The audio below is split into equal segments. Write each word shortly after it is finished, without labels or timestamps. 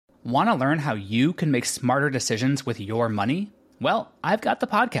Want to learn how you can make smarter decisions with your money? Well, I've got the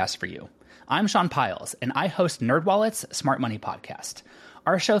podcast for you. I'm Sean Piles, and I host NerdWallet's Smart Money Podcast.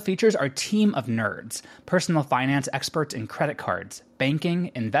 Our show features our team of nerds, personal finance experts in credit cards,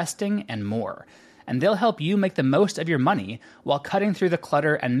 banking, investing, and more. And they'll help you make the most of your money while cutting through the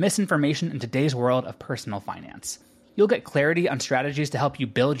clutter and misinformation in today's world of personal finance. You'll get clarity on strategies to help you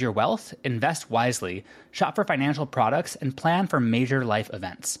build your wealth, invest wisely, shop for financial products, and plan for major life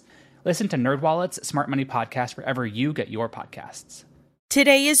events. Listen to NerdWallet's Smart Money Podcast wherever you get your podcasts.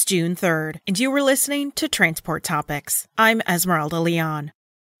 Today is June 3rd, and you were listening to Transport Topics. I'm Esmeralda Leon.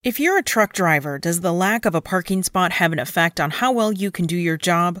 If you're a truck driver, does the lack of a parking spot have an effect on how well you can do your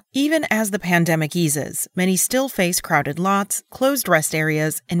job? Even as the pandemic eases, many still face crowded lots, closed rest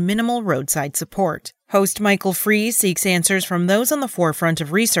areas, and minimal roadside support. Host Michael Freeze seeks answers from those on the forefront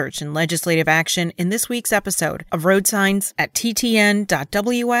of research and legislative action in this week's episode of Road Signs at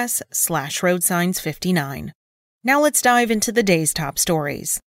ttn.ws/roadsigns59. Now let's dive into the day's top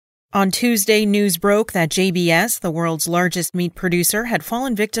stories. On Tuesday, news broke that JBS, the world's largest meat producer, had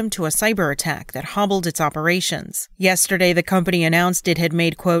fallen victim to a cyber attack that hobbled its operations. Yesterday, the company announced it had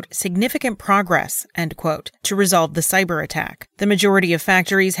made, quote, significant progress, end quote, to resolve the cyber attack. The majority of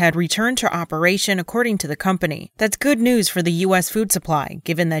factories had returned to operation, according to the company. That's good news for the U.S. food supply,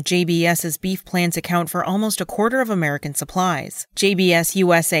 given that JBS's beef plants account for almost a quarter of American supplies. JBS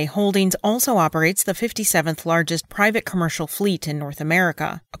USA Holdings also operates the 57th largest private commercial fleet in North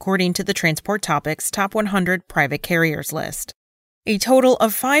America, according to the Transport Topics Top 100 Private Carriers list. A total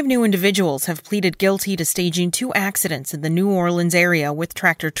of 5 new individuals have pleaded guilty to staging 2 accidents in the New Orleans area with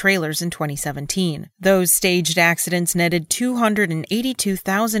tractor-trailers in 2017. Those staged accidents netted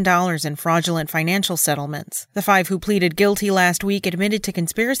 $282,000 in fraudulent financial settlements. The 5 who pleaded guilty last week admitted to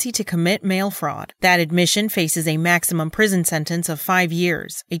conspiracy to commit mail fraud. That admission faces a maximum prison sentence of 5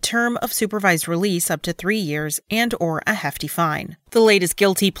 years, a term of supervised release up to 3 years, and/or a hefty fine. The latest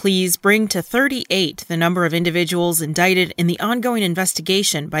guilty pleas bring to 38 the number of individuals indicted in the ongoing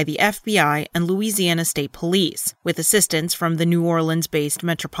investigation by the FBI and Louisiana State Police, with assistance from the New Orleans-based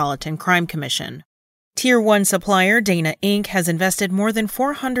Metropolitan Crime Commission. Tier 1 supplier Dana Inc. has invested more than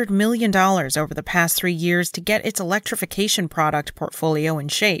 $400 million over the past 3 years to get its electrification product portfolio in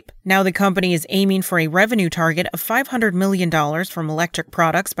shape. Now the company is aiming for a revenue target of $500 million from electric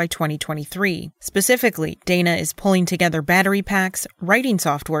products by 2023. Specifically, Dana is pulling together battery packs, writing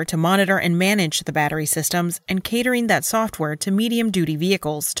software to monitor and manage the battery systems, and catering that software to medium-duty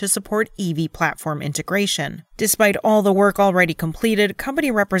vehicles to support EV platform integration. Despite all the work already completed,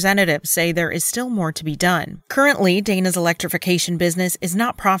 company representatives say there is still more to be done. Currently, Dana's electrification business is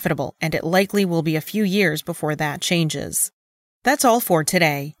not profitable, and it likely will be a few years before that changes. That's all for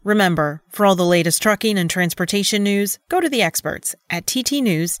today. Remember, for all the latest trucking and transportation news, go to the experts at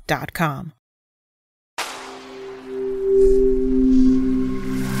ttnews.com.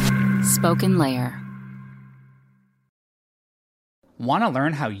 Spoken Layer. Want to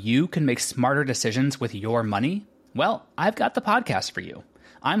learn how you can make smarter decisions with your money? Well, I've got the podcast for you.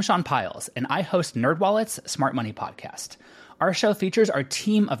 I'm Sean Piles, and I host NerdWallet's Smart Money Podcast. Our show features our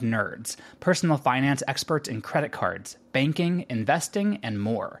team of nerds, personal finance experts in credit cards, banking, investing, and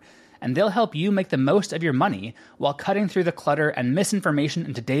more. And they'll help you make the most of your money while cutting through the clutter and misinformation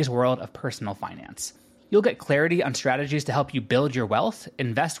in today's world of personal finance. You'll get clarity on strategies to help you build your wealth,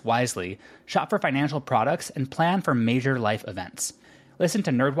 invest wisely, shop for financial products, and plan for major life events. Listen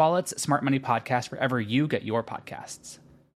to NerdWallet's Smart Money Podcast wherever you get your podcasts.